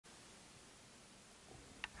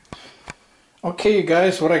Okay, you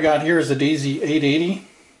guys, what I got here is a Daisy 880,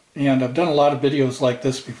 and I've done a lot of videos like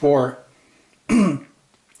this before.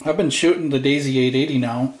 I've been shooting the Daisy 880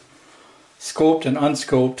 now, scoped and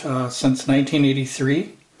unscoped, since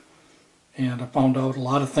 1983, and I found out a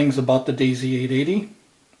lot of things about the Daisy 880.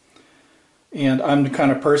 And I'm the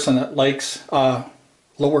kind of person that likes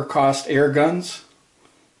lower cost air guns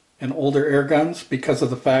and older air guns because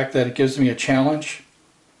of the fact that it gives me a challenge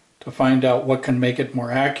to find out what can make it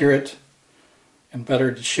more accurate and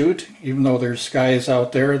better to shoot. Even though there's guys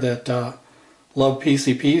out there that love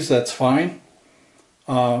PCPs, that's fine.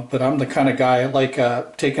 But I'm the kind of guy I like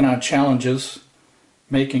taking on challenges,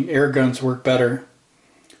 making air guns work better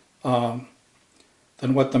than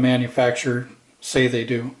what the manufacturer say they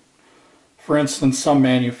do. For instance, some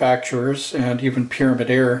manufacturers and even Pyramyd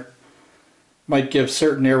Air might give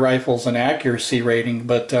certain air rifles an accuracy rating,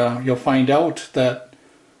 but you'll find out that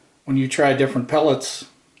when you try different pellets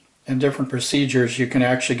and different procedures, you can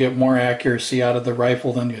actually get more accuracy out of the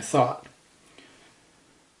rifle than you thought.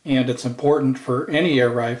 And it's important for any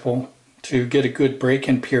air rifle to get a good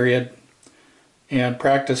break-in period and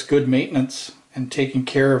practice good maintenance and taking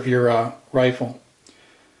care of your rifle.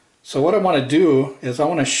 So what I want to do is I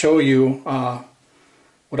want to show you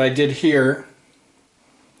what I did here.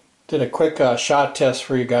 Did a quick shot test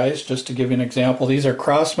for you guys just to give you an example. These are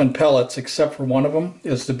Crosman pellets, except for one of them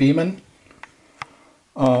is the Beeman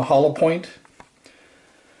hollow point.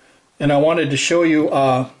 And I wanted to show you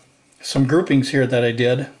some groupings here that I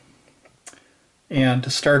did. And to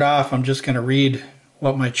start off, I'm just going to read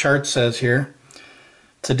what my chart says here.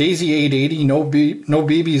 It's a Daisy 880. No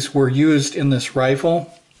BBs were used in this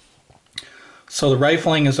rifle. So the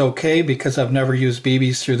rifling is okay because I've never used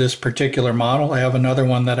BBs through this particular model. I have another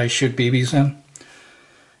one that I shoot BBs in.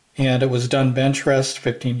 And it was done bench rest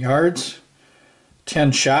 15 yards,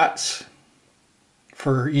 10 shots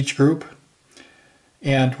for each group,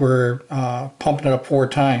 and we're pumping it up 4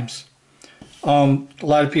 times. A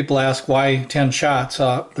lot of people ask why 10 shots.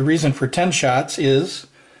 The reason for 10 shots is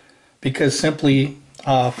because simply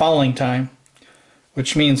fouling time,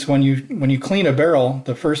 which means when you clean a barrel,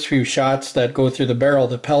 the first few shots that go through the barrel,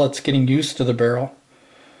 the pellet's getting used to the barrel.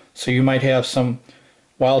 So you might have some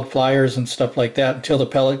wild flyers and stuff like that until the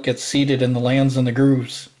pellet gets seated and lands in the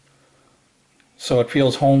grooves. So it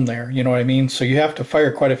feels home there, you know what I mean? So you have to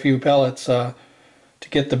fire quite a few pellets to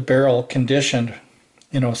get the barrel conditioned,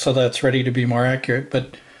 you know, so that it's ready to be more accurate.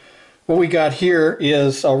 But what we got here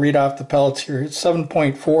is, I'll read off the pellets here, it's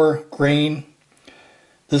 7.4 grain.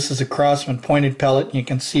 This is a Crosman pointed pellet. You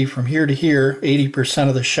can see from here to here, 80%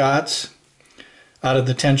 of the shots out of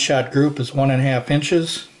the 10 shot group is 1.5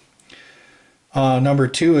 inches. Number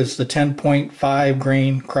 2 is the 10.5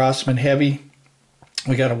 grain Crosman heavy.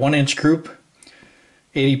 We got a 1 inch group.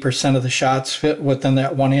 80% of the shots fit within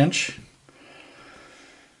that 1 inch.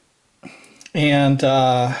 And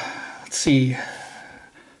let's see,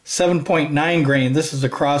 7.9 grain. This is a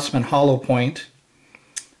Crosman hollow point.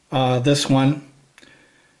 This one,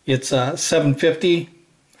 it's 750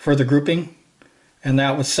 for the grouping, and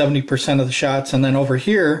that was 70% of the shots. And then over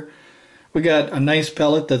here, we got a nice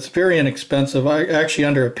pellet that's very inexpensive, actually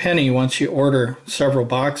under a penny once you order several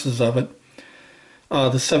boxes of it.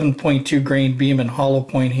 The 7.2 grain Beeman hollow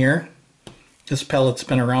point here. This pellet's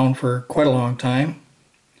been around for quite a long time.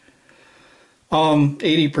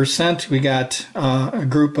 80%, we got a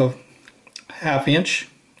group of 1/2 inch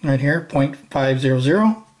right here,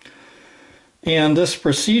 0.500. And this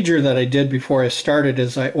procedure that I did before I started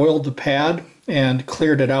is I oiled the pad and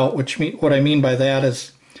cleared it out, what I mean by that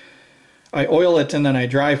is I oil it and then I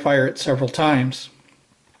dry fire it several times,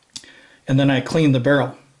 and then I clean the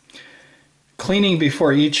barrel. Cleaning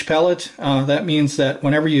before each pellet, that means that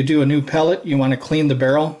whenever you do a new pellet, you want to clean the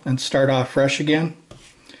barrel and start off fresh again.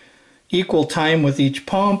 Equal time with each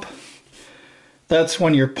pump. That's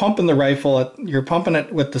when you're pumping the rifle, you're pumping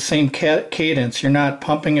it with the same cadence. You're not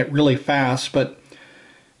pumping it really fast, but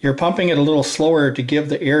you're pumping it a little slower to give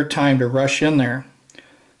the air time to rush in there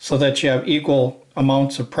so that you have equal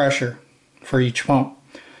amounts of pressure for each pump.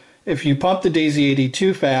 If you pump the Daisy 80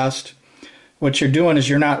 too fast, what you're doing is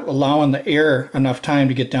you're not allowing the air enough time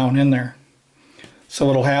to get down in there. So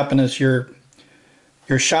what'll happen is your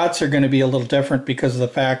shots are going to be a little different because of the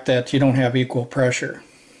fact that you don't have equal pressure.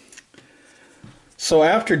 So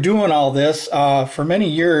after doing all this, for many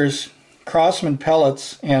years, Crosman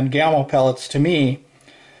pellets and Gamma pellets to me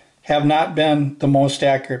have not been the most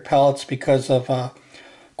accurate pellets because of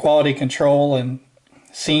quality control and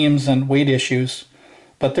seams and weight issues,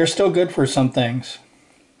 but they're still good for some things.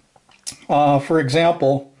 For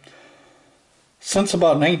example, since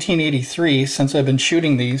about 1983, since I've been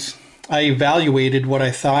shooting these, I evaluated what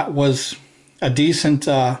I thought was a decent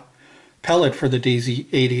pellet for the Daisy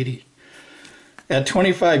 880. At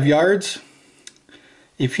 25 yards,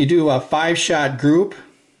 if you do a 5-shot group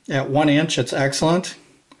at 1 inch, it's excellent.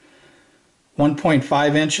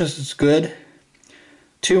 1.5 inches is good.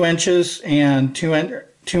 2 inches and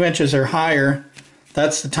 2 inches or higher,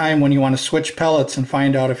 that's the time when you want to switch pellets and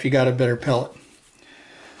find out if you got a better pellet.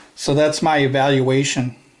 So that's my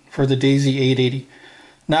evaluation for the Daisy 880.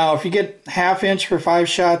 Now, if you get 1/2 inch for 5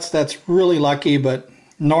 shots, that's really lucky, but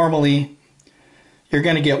normally you're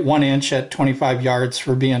going to get 1 inch at 25 yards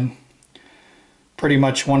for being pretty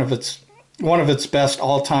much one of its best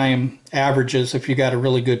all-time averages if you got a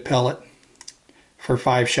really good pellet for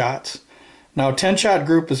 5 shots. Now, a 10-shot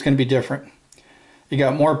group is going to be different. You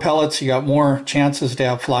got more pellets, you got more chances to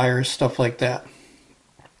have flyers, stuff like that.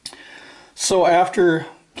 So after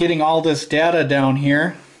getting all this data down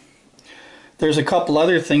here, there's a couple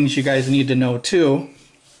other things you guys need to know too.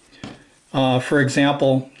 For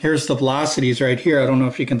example, here's the velocities right here. I don't know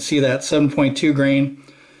if you can see that. 7.2 grain,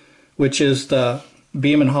 which is the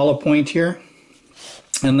beam and hollow point here.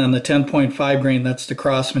 And then the 10.5 grain, that's the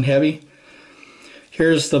Crosman Heavy.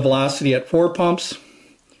 Here's the velocity at 4 pumps.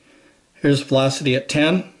 Here's velocity at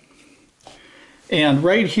 10. And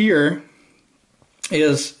right here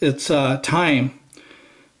is its time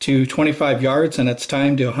to 25 yards and its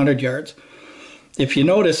time to 100 yards. If you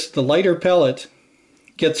notice, the lighter pellet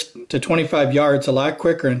gets to 25 yards a lot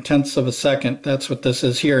quicker in tenths of a second. That's what this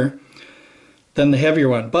is here, than the heavier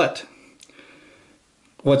one. But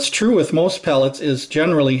what's true with most pellets is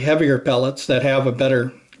generally heavier pellets that have a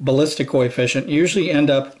better ballistic coefficient usually end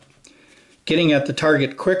up getting at the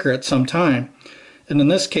target quicker at some time. And in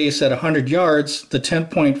this case, at 100 yards, the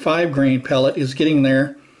 10.5 grain pellet is getting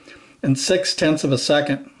there in 6/10 of a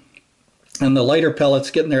second. And the lighter pellet's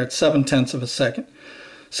getting there at 7/10 of a second.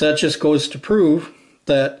 So that just goes to prove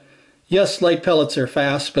that, yes, light pellets are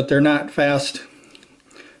fast, but they're not fast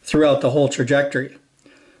throughout the whole trajectory.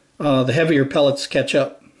 The heavier pellets catch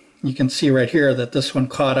up. You can see right here that this one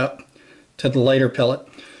caught up to the lighter pellet.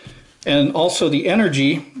 And also the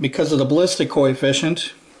energy, because of the ballistic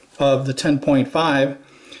coefficient of the 10.5,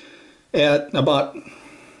 at about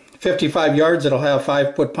 55 yards it'll have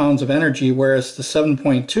 5 foot-pounds of energy, whereas the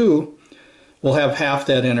 7.2 will have half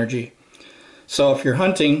that energy. So if you're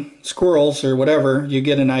hunting squirrels or whatever, you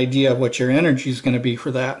get an idea of what your energy is going to be for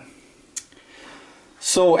that.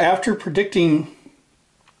 So after predicting,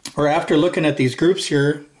 or after looking at these groups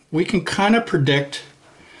here, we can kind of predict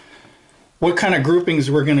what kind of groupings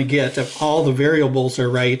we're going to get if all the variables are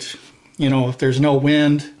right. You know, if there's no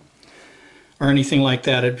wind or anything like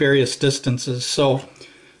that at various distances. So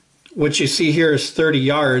what you see here is 30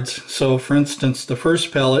 yards. So for instance, the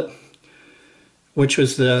first pellet, which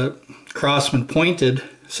was the Crosman pointed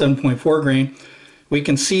 7.4 grain, we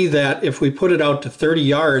can see that if we put it out to 30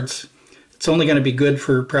 yards, it's only going to be good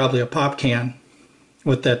for probably a pop can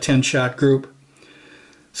with that 10-shot group.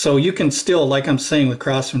 So you can still, like I'm saying with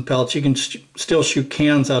Crosman pellets, you can still shoot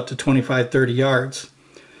cans out to 25-30 yards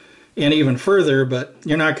and even further, but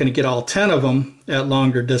you're not going to get all 10 of them at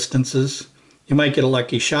longer distances. You might get a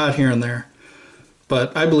lucky shot here and there,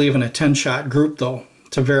 but I believe in a 10-shot group though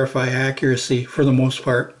to verify accuracy for the most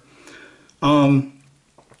part.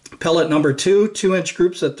 Pellet number 2, 2-inch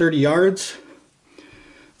groups at 30 yards.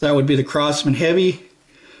 That would be the Crosman Heavy.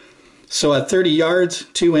 So at 30 yards,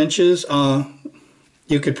 2 inches,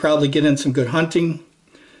 you could probably get in some good hunting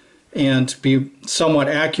and be somewhat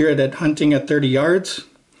accurate at hunting at 30 yards,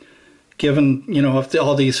 given, you know, if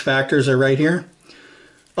all these factors are right here.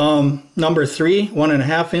 Number 3,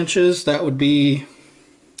 1.5 inches, that would be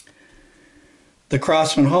the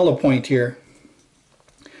Crosman hollow point here,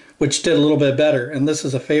 which did a little bit better. And this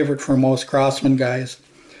is a favorite for most Crosman guys,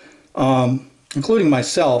 including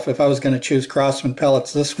myself. If I was going to choose Crosman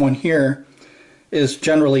pellets, this one here is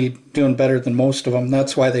generally doing better than most of them.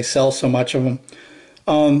 That's why they sell so much of them.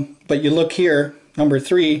 But you look here, number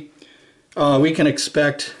 3, we can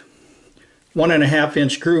expect 1.5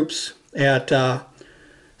 inch groups at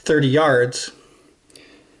 30 yards.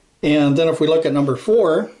 And then if we look at number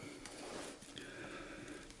 4,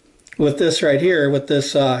 with this right here, with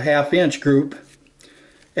this 1/2 inch group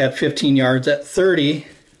at 15 yards, at 30,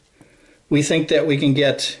 we think that we can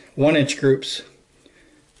get 1-inch groups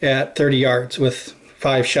at 30 yards with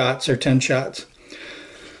 5 shots or 10 shots.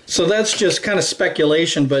 So that's just kind of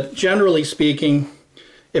speculation, but generally speaking,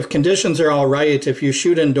 if conditions are all right, if you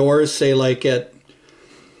shoot indoors, say like at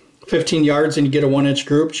 15 yards and you get a 1-inch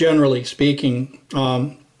group, generally speaking,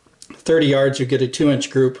 30 yards you get a 2-inch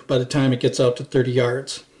group by the time it gets out to 30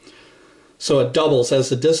 yards. So it doubles. As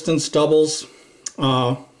the distance doubles,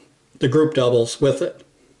 the group doubles with it.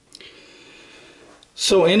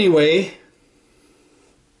 So anyway,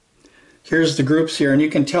 here's the groups here, and you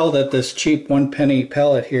can tell that this cheap 1 penny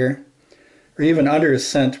pellet here, or even under a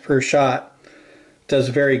cent per shot, does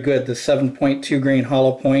very good. The 7.2 grain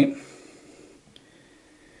hollow point.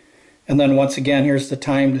 And then once again, here's the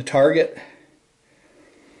time to target,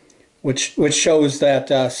 which shows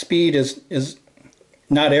that speed is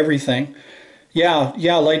not everything.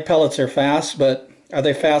 Yeah, light pellets are fast, but are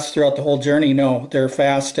they fast throughout the whole journey? No, they're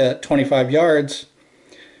fast at 25 yards,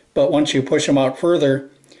 but once you push them out further,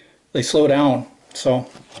 they slow down. So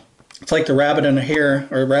it's like the rabbit and the hare,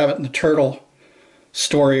 or rabbit and the turtle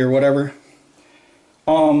story, or whatever.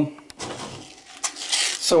 So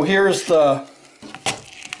here's the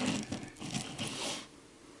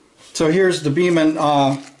Beeman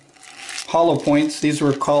hollow points. These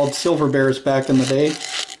were called Silver Bears back in the day.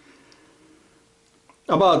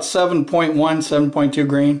 About 7.1, 7.2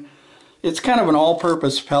 grain. It's kind of an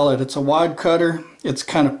all-purpose pellet. It's a wad cutter. It's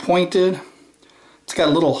kind of pointed. It's got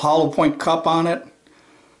a little hollow point cup on it.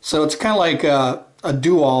 So it's kind of like a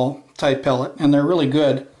do-all type pellet, and they're really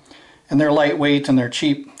good. And they're lightweight and they're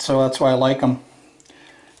cheap, so that's why I like them.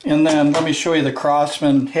 And then let me show you the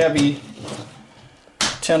Crosman Heavy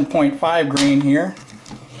 10.5 grain here.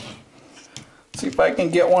 See if I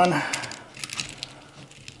can get one.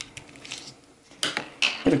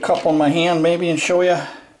 Get a couple in my hand maybe and show you.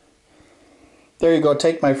 There you go,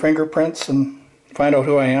 take my fingerprints and find out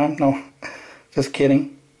who I am. No, just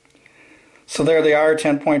kidding. So there they are,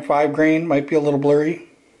 10.5 grain, might be a little blurry.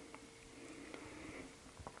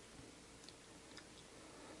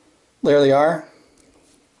 There they are.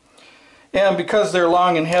 And because they're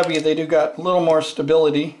long and heavy, they do got a little more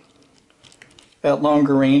stability at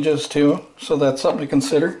longer ranges too, so that's something to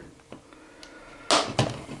consider.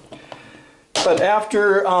 But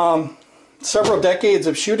after several decades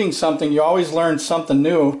of shooting something, you always learn something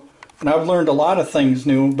new, and I've learned a lot of things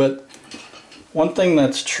new, but one thing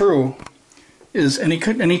that's true is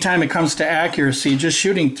anytime it comes to accuracy, just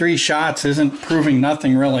shooting 3 shots isn't proving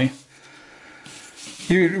nothing really.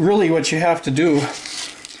 What you have to do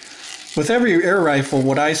with every air rifle,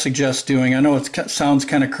 what I suggest doing, I know it sounds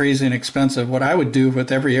kind of crazy and expensive, what I would do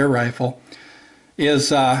with every air rifle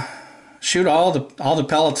is shoot all the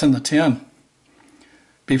pellets in the tin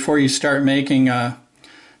before you start making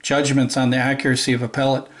judgments on the accuracy of a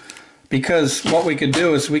pellet. Because what we could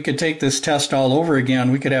do is we could take this test all over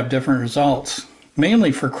again. We could have different results,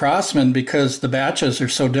 mainly for Crosman, because the batches are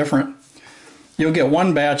so different. You'll get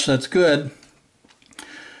one batch that's good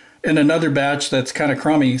and another batch that's kind of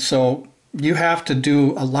crummy, so you have to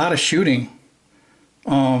do a lot of shooting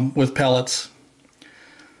with pellets.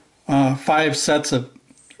 5 sets of,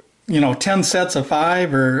 10 sets of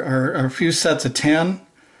 5 or a few sets of 10,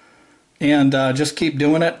 and just keep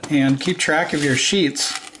doing it and keep track of your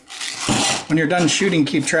sheets. When you're done shooting,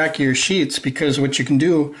 keep track of your sheets, because what you can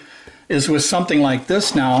do is with something like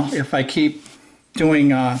this now, if I keep doing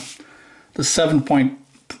the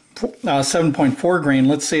 7.4 grain,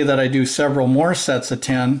 let's say that I do several more sets of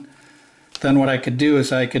 10, then what I could do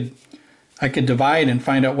is I could divide and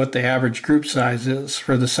find out what the average group size is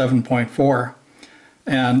for the 7.4.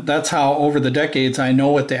 And that's how over the decades I know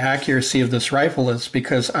what the accuracy of this rifle is,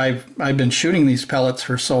 because I've been shooting these pellets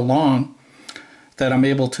for so long that I'm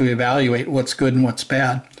able to evaluate what's good and what's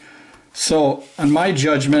bad. So on my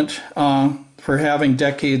judgment, for having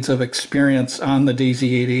decades of experience on the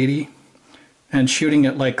Daisy 880 and shooting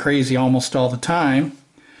it like crazy almost all the time,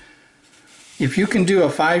 if you can do a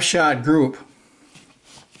 5-shot group,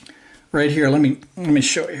 right here, let me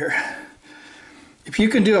show you here. If you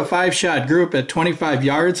can do a 5-shot group at 25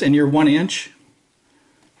 yards and you're 1 inch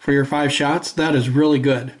for your 5 shots, that is really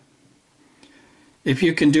good. If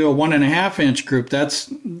you can do a 1.5 inch group,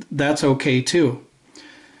 that's okay too.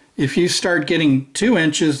 If you start getting 2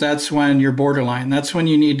 inches, that's when you're borderline. That's when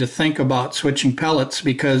you need to think about switching pellets,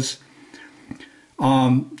 because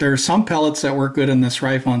there are some pellets that work good in this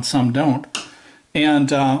rifle and some don't.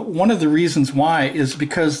 And one of the reasons why is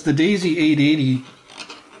because the Daisy 880,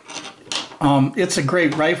 it's a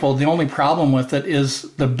great rifle. The only problem with it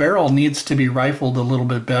is the barrel needs to be rifled a little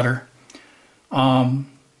bit better.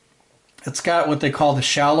 It's got what they call the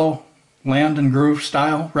shallow land and groove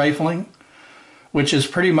style rifling, which is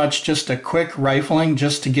pretty much just a quick rifling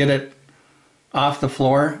just to get it off the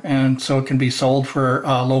floor, and so it can be sold for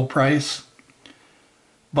a low price.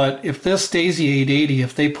 But if this Daisy 880,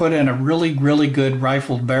 if they put in a really, really good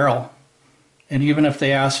rifled barrel, and even if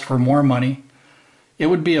they asked for more money,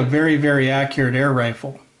 it would be a very, very accurate air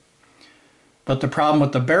rifle. But the problem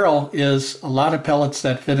with the barrel is a lot of pellets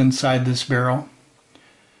that fit inside this barrel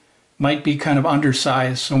might be kind of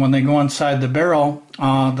undersized. So when they go inside the barrel,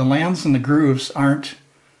 the lands and the grooves aren't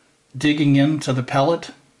digging into the pellet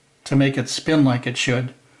to make it spin like it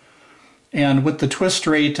should. And with the twist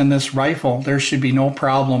rate in this rifle, there should be no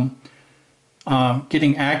problem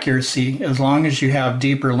getting accuracy as long as you have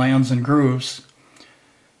deeper lands and grooves.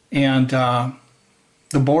 And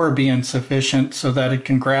the bore being sufficient so that it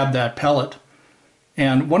can grab that pellet.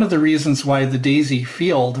 And one of the reasons why the Daisy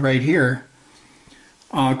Field right here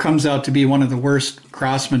comes out to be one of the worst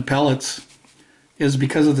Crosman pellets is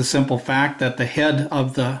because of the simple fact that the head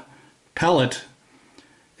of the pellet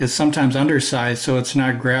is sometimes undersized, so it's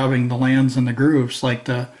not grabbing the lands and the grooves like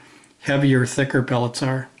the heavier, thicker pellets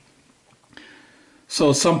are.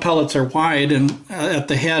 So some pellets are wide and at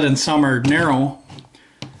the head and some are narrow.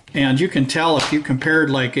 And you can tell if you compared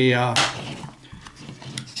like a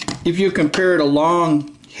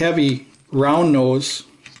long, heavy, round nose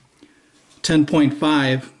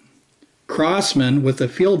 10.5 Crosman with a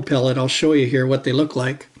field pellet. I'll show you here what they look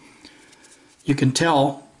like. You can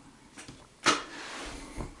tell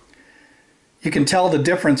the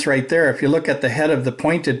difference right there if you look at the head of the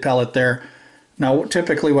pointed pellet there. Now,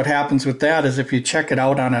 typically what happens with that is if you check it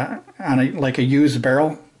out on a like a used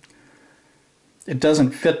barrel, it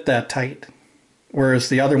doesn't fit that tight, whereas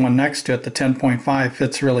the other one next to it, the 10.5,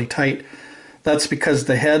 fits really tight. That's because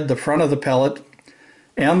the head, the front of the pellet,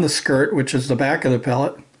 and the skirt, which is the back of the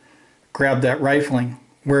pellet, grab that rifling.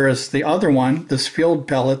 Whereas the other one, this field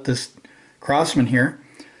pellet, this Crosman here,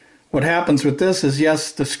 what happens with this is,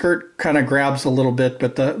 yes, the skirt kind of grabs a little bit,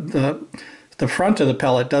 but the front of the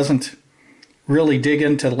pellet doesn't really dig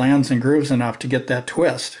into lands and grooves enough to get that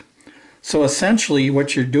twist. So essentially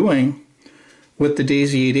what you're doing with the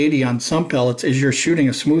Daisy 880 on some pellets is you're shooting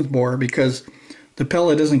a smooth bore because the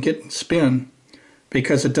pellet isn't getting spin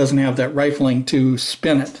because it doesn't have that rifling to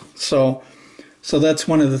spin it. So that's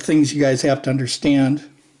one of the things you guys have to understand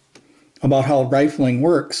about how rifling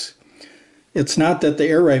works. It's not that the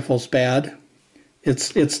air rifle's bad, it's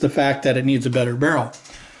the fact that it needs a better barrel.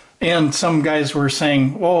 And some guys were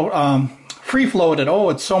saying, well, free float it, oh,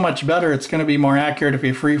 it's so much better, it's going to be more accurate if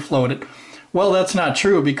you free float it. Well, that's not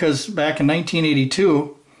true, because back in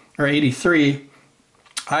 1982 or 83,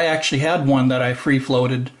 I actually had one that I free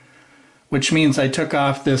floated, which means I took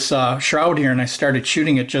off this shroud here and I started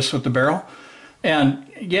shooting it just with the barrel.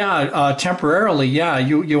 And yeah, temporarily, yeah,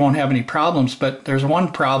 you won't have any problems, but there's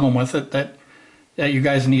one problem with it that you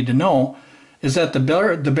guys need to know, is that the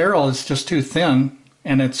barrel is just too thin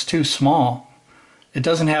and it's too small. It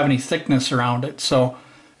doesn't have any thickness around it. So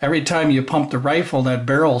every time you pump the rifle, that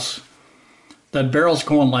barrel's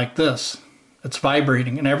going like this. It's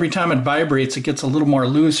vibrating, and every time it vibrates, it gets a little more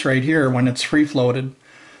loose right here when it's free floated.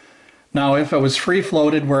 Now, if it was free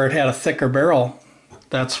floated where it had a thicker barrel,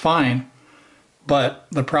 that's fine. But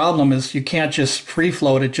the problem is you can't just free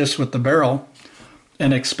float it just with the barrel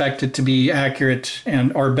and expect it to be accurate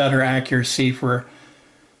or better accuracy for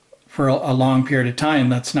a long period of time.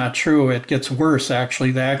 That's not true. It gets worse,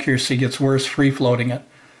 actually. The accuracy gets worse free floating it.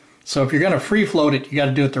 So if you're going to free float it, you got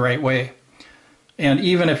to do it the right way. And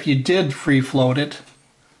even if you did free float it,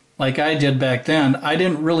 like I did back then, I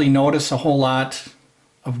didn't really notice a whole lot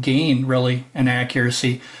of gain, really, in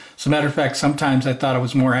accuracy. As a matter of fact, sometimes I thought it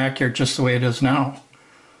was more accurate just the way it is now.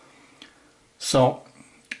 So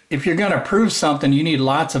if you're going to prove something, you need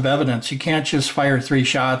lots of evidence. You can't just fire 3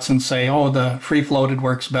 shots and say, oh, the free floated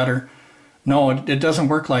works better. No, it doesn't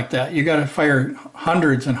work like that. You got to fire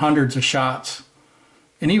hundreds and hundreds of shots.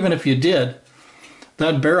 And even if you did,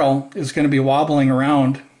 that barrel is going to be wobbling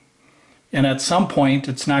around, and at some point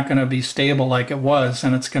it's not going to be stable like it was,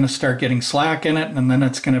 and it's going to start getting slack in it, and then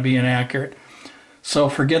it's going to be inaccurate. So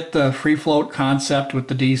forget the free float concept with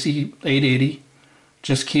the Daisy 880.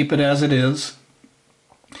 Just keep it as it is.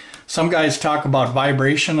 Some guys talk about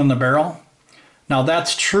vibration in the barrel. Now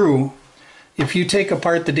that's true. If you take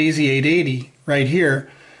apart the Daisy 880 right here,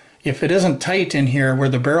 if it isn't tight in here where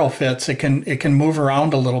the barrel fits, it can move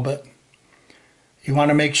around a little bit. You want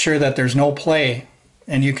to make sure that there's no play,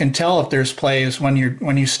 and you can tell if there's play is when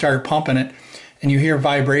you start pumping it and you hear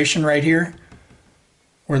vibration right here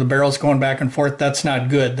where the barrel's going back and forth. That's not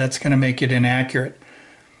good. That's going to make it inaccurate.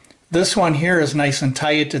 This one here is nice and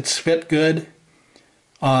tight. It's fit good.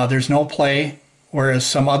 There's no play, whereas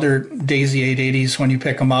some other Daisy 880s, when you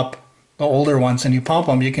pick them up, the older ones, and you pump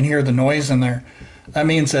them, you can hear the noise in there. That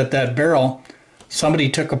means that barrel, somebody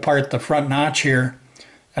took apart the front notch here,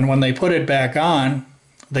 and when they put it back on,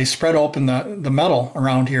 they spread open the metal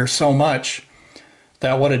around here so much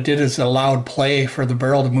that what it did is it allowed play for the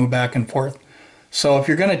barrel to move back and forth. So if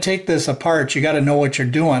you're going to take this apart, you got to know what you're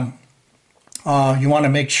doing. You want to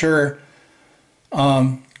make sure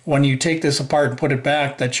when you take this apart and put it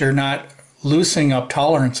back, that you're not loosening up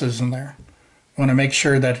tolerances in there. You want to make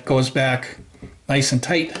sure that it goes back nice and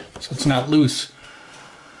tight so it's not loose.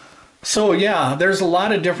 So yeah, there's a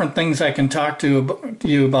lot of different things I can talk to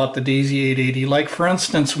you about the Daisy 880. Like for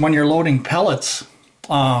instance, when you're loading pellets,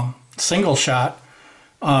 single shot,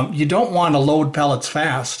 you don't want to load pellets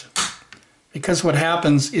fast, because what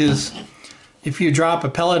happens is if you drop a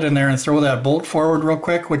pellet in there and throw that bolt forward real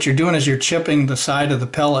quick, what you're doing is you're chipping the side of the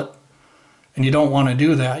pellet, and you don't want to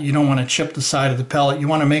do that. You don't want to chip the side of the pellet. You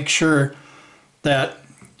want to make sure that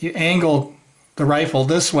you angle the rifle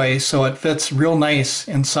this way so it fits real nice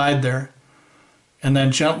inside there, and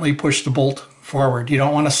then gently push the bolt forward. You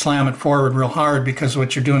don't want to slam it forward real hard, because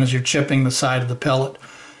what you're doing is you're chipping the side of the pellet,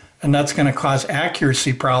 and that's going to cause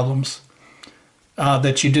accuracy problems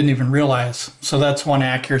that you didn't even realize. So that's one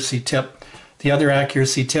accuracy tip. The other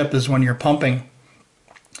accuracy tip is when you're pumping,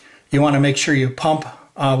 you want to make sure you pump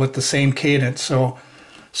with the same cadence. So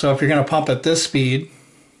if you're going to pump at this speed,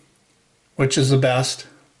 which is the best,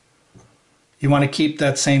 you want to keep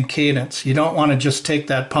that same cadence. You don't want to just take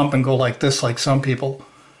that pump and go like this, like some people.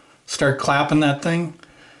 Start clapping that thing.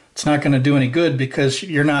 It's not going to do any good, because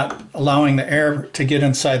you're not allowing the air to get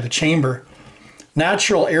inside the chamber.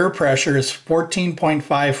 Natural air pressure is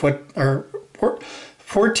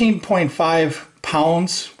 14.5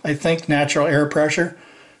 pounds, I think, natural air pressure,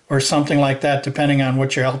 or something like that, depending on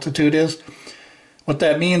what your altitude is. What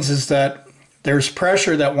that means is that there's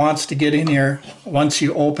pressure that wants to get in here once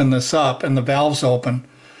you open this up and the valve's open.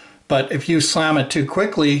 But if you slam it too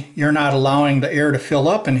quickly, you're not allowing the air to fill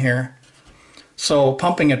up in here. So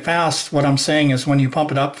pumping it fast, what I'm saying is when you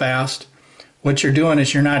pump it up fast, what you're doing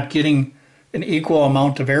is you're not getting an equal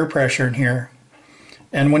amount of air pressure in here.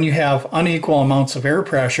 And when you have unequal amounts of air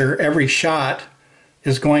pressure, every shot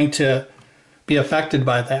is going to be affected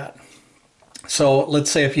by that. So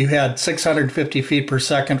let's say if you had 650 feet per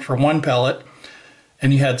second for one pellet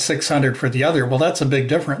and you had 600 for the other, well, that's a big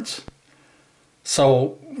difference.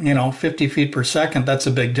 So, 50 feet per second, that's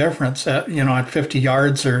a big difference. At 50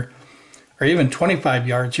 yards or even 25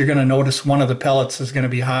 yards, you're going to notice one of the pellets is going to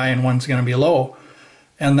be high and one's going to be low.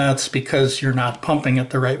 And that's because you're not pumping it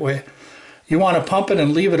the right way. You want to pump it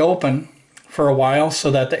and leave it open for a while so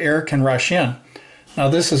that the air can rush in. Now,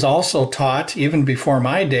 this is also taught even before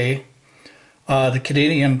my day. The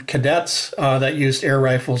Canadian cadets that used air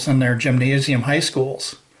rifles in their gymnasium high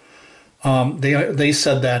schools, they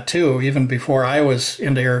said that too, even before I was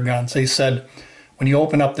into air guns. They said when you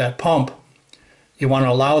open up that pump, you want to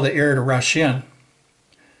allow the air to rush in,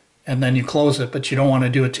 and then you close it, but you don't want to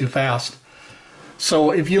do it too fast.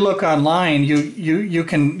 So if you look online, you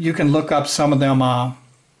can look up some of them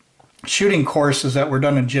shooting courses that were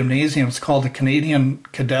done in gymnasiums called the Canadian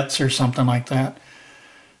Cadets or something like that.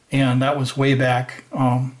 And that was way back.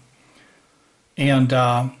 A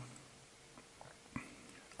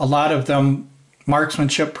lot of them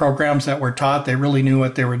marksmanship programs that were taught, they really knew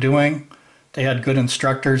what they were doing. They had good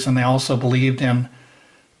instructors, and they also believed in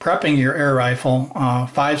prepping your air rifle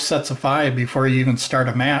 5 sets of 5 before you even start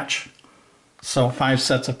a match. So 5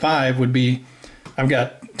 sets of 5 would be, I've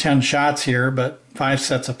got 10 shots here, but 5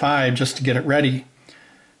 sets of 5 just to get it ready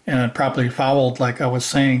and properly fouled, like I was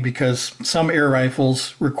saying, because some air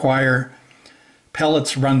rifles require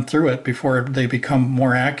pellets run through it before they become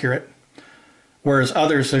more accurate, whereas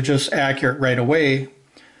others are just accurate right away.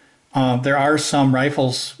 There are some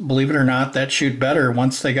rifles, believe it or not, that shoot better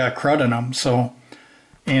once they got crud in them. So,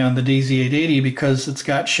 and the Daisy 880, because it's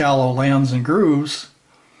got shallow lands and grooves,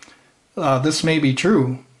 this may be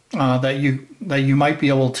true, that you might be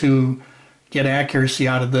able to get accuracy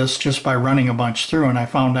out of this just by running a bunch through, and I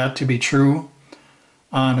found that to be true.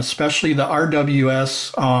 And especially the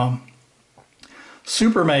RWS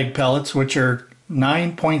Super Mag pellets, which are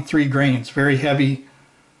 9.3 grains, very heavy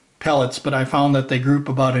pellets, but I found that they group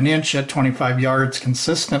about an inch at 25 yards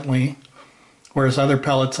consistently, whereas other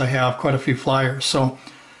pellets I have quite a few flyers. So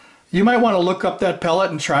you might want to look up that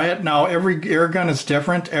pellet and try it. Now, every air gun is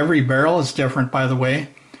different. Every barrel is different, by the way.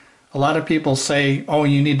 A lot of people say, oh,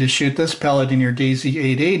 you need to shoot this pellet in your Daisy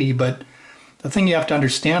 880, but the thing you have to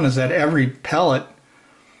understand is that every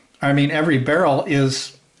barrel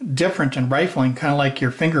is different in rifling, kind of like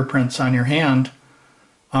your fingerprints on your hand.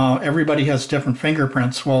 Everybody has different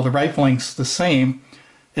fingerprints. Well, the rifling's the same.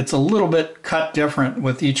 It's a little bit cut different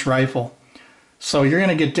with each rifle. So you're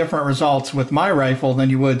going to get different results with my rifle than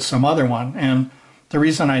you would some other one. And the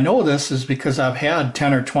reason I know this is because I've had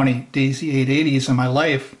 10 or 20 Daisy 880s in my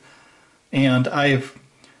life, and I've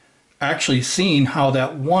actually seen how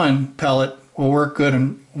that one pellet will work good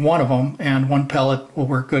in one of them and one pellet will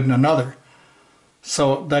work good in another.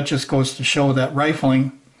 So that just goes to show that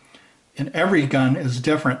rifling in every gun is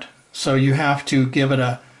different. So you have to give it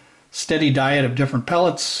a steady diet of different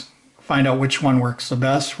pellets, find out which one works the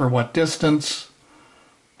best for what distance,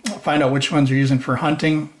 find out which ones you're using for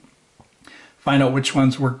hunting, find out which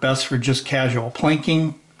ones work best for just casual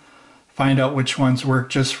plinking, find out which ones work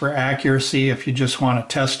just for accuracy if you just want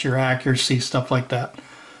to test your accuracy, stuff like that.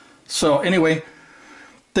 So anyway,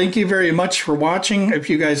 thank you very much for watching. If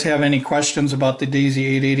you guys have any questions about the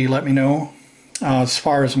Daisy-880, let me know. As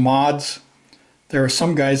far as mods, there are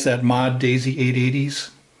some guys that mod Daisy-880s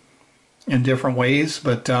in different ways,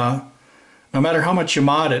 but no matter how much you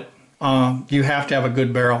mod it, you have to have a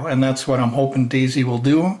good barrel, and that's what I'm hoping Daisy will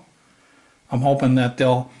do. I'm hoping that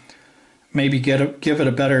they'll maybe give it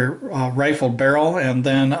a better rifled barrel, and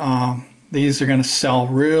then these are going to sell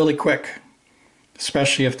really quick,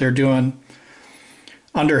 especially if they're doing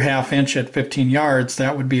under 1/2 inch at 15 yards.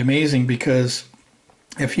 That would be amazing, because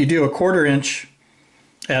if you do a 1/4 inch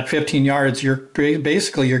at 15 yards, you're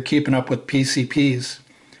keeping up with PCPs,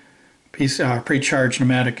 pre-charged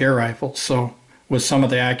pneumatic air rifles, so with some of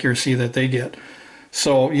the accuracy that they get.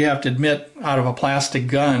 So you have to admit, out of a plastic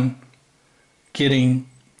gun, getting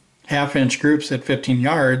 1/2 inch groups at 15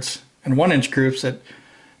 yards and 1 inch groups at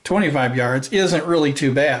 25 yards isn't really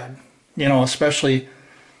too bad, you know, especially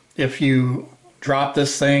if you drop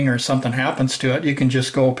this thing or something happens to it, you can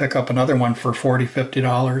just go pick up another one for $40,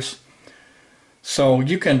 $50. So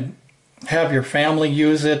you can have your family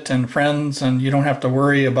use it and friends, and you don't have to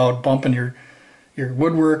worry about bumping your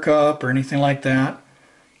woodwork up or anything like that.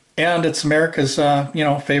 And it's America's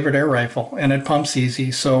favorite air rifle, and it pumps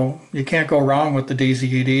easy, so you can't go wrong with the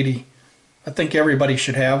Daisy-880. I think everybody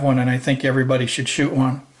should have one, and I think everybody should shoot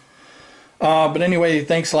one. But anyway,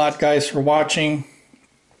 thanks a lot, guys, for watching.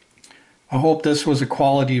 I hope this was a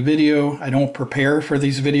quality video. I don't prepare for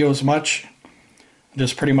these videos much,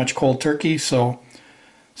 just pretty much cold turkey, so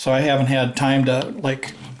I haven't had time to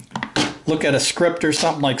like look at a script or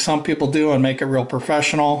something like some people do and make it real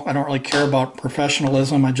professional. I don't really care about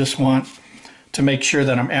professionalism. I just want to make sure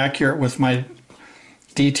that I'm accurate with my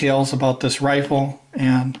details about this rifle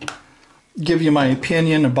and give you my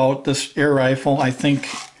opinion about this air rifle. I think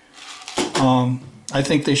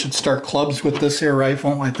they should start clubs with this air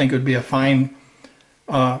rifle. I think it would be a fine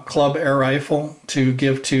club air rifle to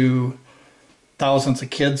give to thousands of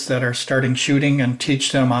kids that are starting shooting, and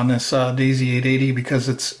teach them on this Daisy-880, because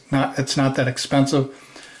it's not that expensive,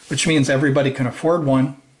 which means everybody can afford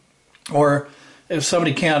one. Or if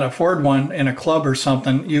somebody can't afford one in a club or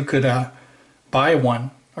something, you could buy one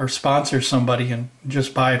or sponsor somebody and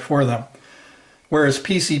just buy it for them. Whereas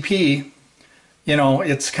PCP, you know,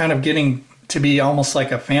 it's kind of getting to be almost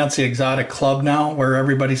like a fancy exotic club now, where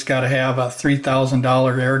everybody's got to have a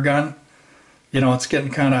 $3,000 air gun. You know, it's getting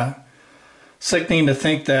kind of sickening to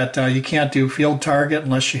think that you can't do field target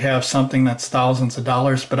unless you have something that's thousands of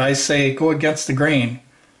dollars. But I say go against the grain.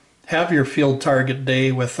 Have your field target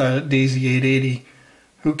day with Daisy-880.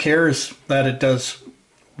 Who cares that it does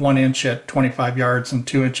 1 inch at 25 yards and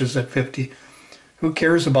 2 inches at 50? Who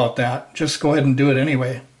cares about that? Just go ahead and do it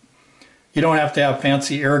anyway. You don't have to have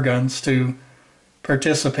fancy air guns to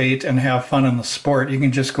participate and have fun in the sport. You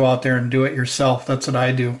can just go out there and do it yourself. That's what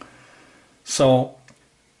I do. So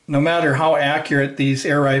no matter how accurate these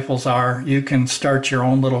air rifles are, you can start your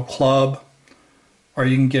own little club, or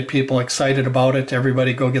you can get people excited about it.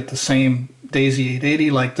 Everybody go get the same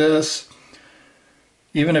Daisy-880 like this.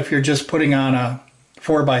 Even if you're just putting on a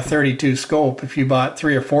 4x32 scope, if you bought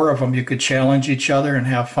 3 or 4 of them, you could challenge each other and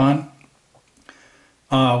have fun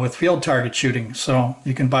with field target shooting. So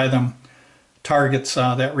you can buy them targets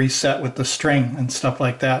that reset with the string and stuff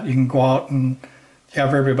like that. You can go out and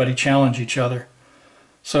have everybody challenge each other.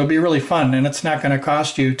 So it'd be really fun, and it's not going to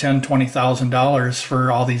cost you $10,000, $20,000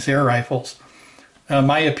 for all these air rifles.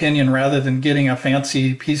 My opinion, rather than getting a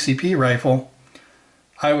fancy PCP rifle,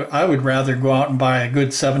 I would rather go out and buy a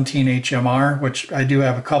good 17 HMR, which I do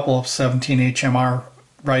have a couple of 17 HMR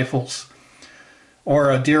rifles,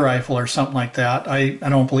 or a deer rifle or something like that. I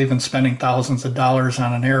don't believe in spending thousands of dollars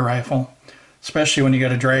on an air rifle, especially when you got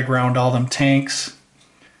to drag around all them tanks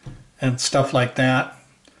and stuff like that.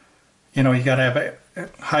 You know, you got to have a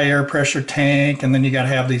high air pressure tank, and then you got to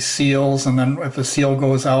have these seals, and then if a seal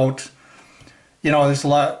goes out, you know, there's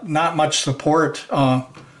not much support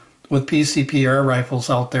with PCP air rifles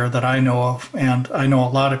out there that I know of. And I know a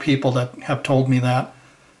lot of people that have told me that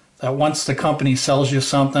once the company sells you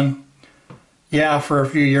something, yeah, for a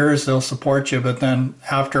few years they'll support you, but then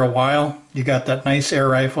after a while, you got that nice air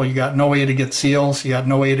rifle, you got no way to get seals, you got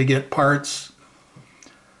no way to get parts.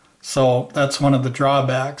 So that's one of the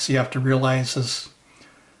drawbacks you have to realize is,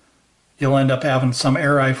 you'll end up having some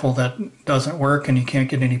air rifle that doesn't work and you can't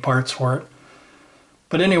get any parts for it.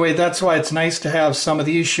 But anyway, that's why it's nice to have some of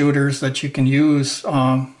these shooters that you can use.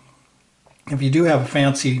 If you do have a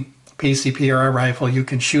fancy PCP rifle, you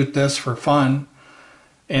can shoot this for fun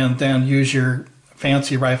and then use your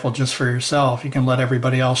fancy rifle just for yourself. You can let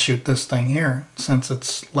everybody else shoot this thing here since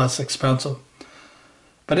it's less expensive.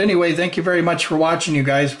 But anyway, thank you very much for watching, you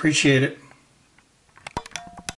guys. Appreciate it.